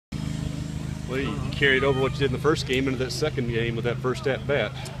Well, you carried over what you did in the first game into that second game with that first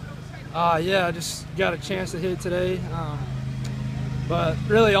at-bat. Yeah, I just got a chance to hit today. But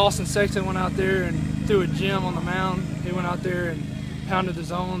really, Austin Sexton went out there and threw a gem on the mound. He went out there and pounded the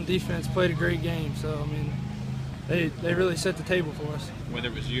zone. Defense played a great game. So, I mean, they really set the table for us. Whether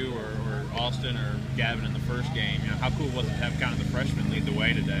it was you or Austin or Gavin in the first game, how cool was it to have kind of the freshmen lead the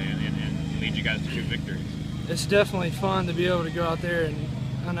way today and lead you guys to 2 victories? It's definitely fun to be able to go out there and,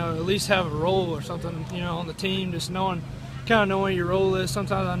 I know, at least have a role or something, on the team, just knowing your role is.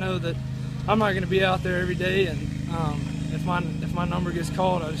 Sometimes I know that I'm not going to be out there every day, and if my number gets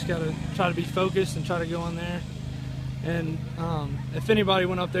called, I just got to try to be focused and try to go in there. And if anybody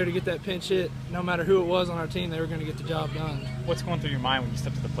went up there to get that pinch hit, no matter who it was on our team, they were going to get the job done. What's going through your mind when you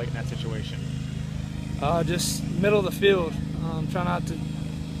step to the plate in that situation? Just middle of the field. Try not to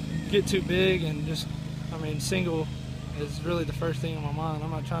get too big, and just, single is really the first thing on my mind.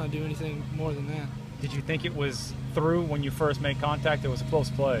 I'm not trying to do anything more than that. Did you think it was through when you first made contact? It was a close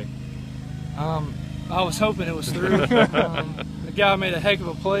play. I was hoping it was through. The guy made a heck of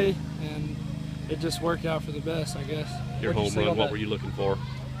a play, and it just worked out for the best, I guess. Your home run, what were you looking for?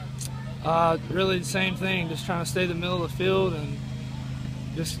 Really the same thing, just trying to stay the middle of the field, and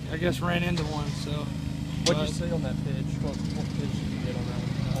just, I guess, ran into one. So. What did you see on that pitch? What pitch did you get on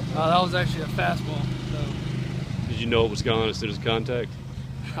that one? That was actually a fastball. So. Did you know it was gone as soon as contact?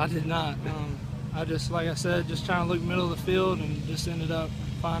 I did not. I just, like I said, just trying to look middle of the field, and just ended up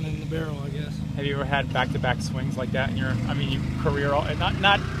finding the barrel, I guess. Have you ever had back-to-back swings like that in your, your career?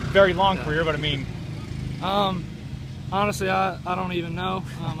 Not very long career, but honestly, I don't even know.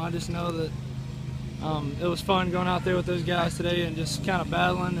 I just know that it was fun going out there with those guys today and just kind of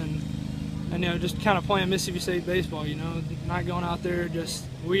battling and just kind of playing Mississippi State baseball. Not going out there just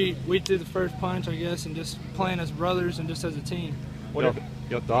we threw the first punch, I guess, and just playing as brothers and just as a team.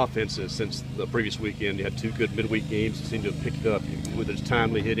 The offense since the previous weekend, you had 2 good midweek games. You seem to have picked it up, whether it's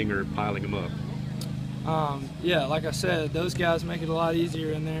timely hitting or piling them up. Yeah, like I said, those guys make it a lot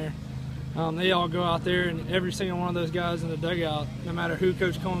easier in there. They all go out there, and every single one of those guys in the dugout, no matter who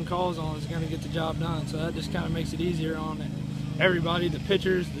Coach Cohen calls on, is going to get the job done. So that just kind of makes it easier on everybody, the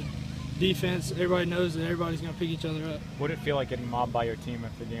pitchers, the defense. Everybody knows that everybody's going to pick each other up. What did it feel like getting mobbed by your team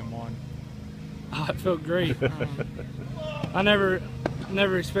after game 1? Oh, it felt great. I never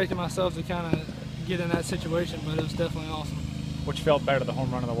expected myself to kind of get in that situation, but it was definitely awesome. Which felt better, the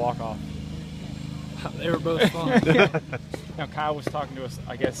home run or the walk-off? They were both fun. Now, Kyle was talking to us,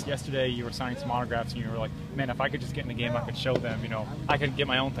 I guess, yesterday. You were signing some autographs, and you were like, man, if I could just get in the game, I could show them, I could get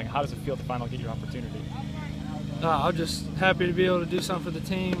my own thing. How does it feel to finally get your opportunity? I'm just happy to be able to do something for the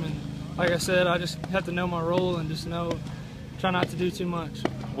team, and like I said, I just have to know my role and just try not to do too much.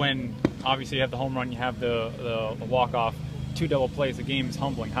 When, obviously, you have the home run, you have the walk-off, 2 double plays, the game is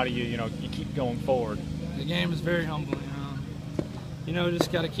humbling. How do you keep going forward? The game is very humbling.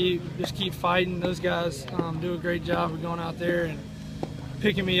 Just got to keep fighting. Those guys do a great job of going out there and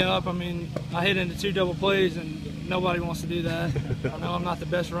picking me up. I hit into 2 double plays, and nobody wants to do that. I know I'm not the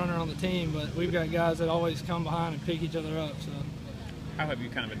best runner on the team, but we've got guys that always come behind and pick each other up. So. How have you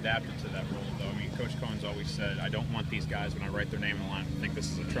kind of adapted to that role, though? Coach Cohen's always said, I don't want these guys, when I write their name in the line, to think this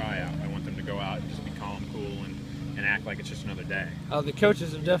is a tryout. I want them to go out and just be calm, cool, and act like it's just another day. The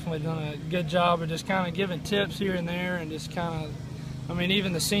coaches have definitely done a good job of just kind of giving tips here and there, and just kind of,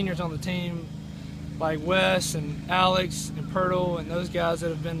 even the seniors on the team, like Wes and Alex and Pirtle and those guys that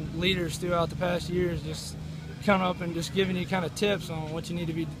have been leaders throughout the past years, just come up and just giving you kind of tips on what you need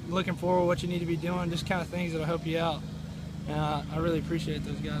to be looking for, what you need to be doing, just kind of things that'll help you out. And I really appreciate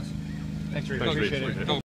those guys. Thanks, Reid. Appreciate it.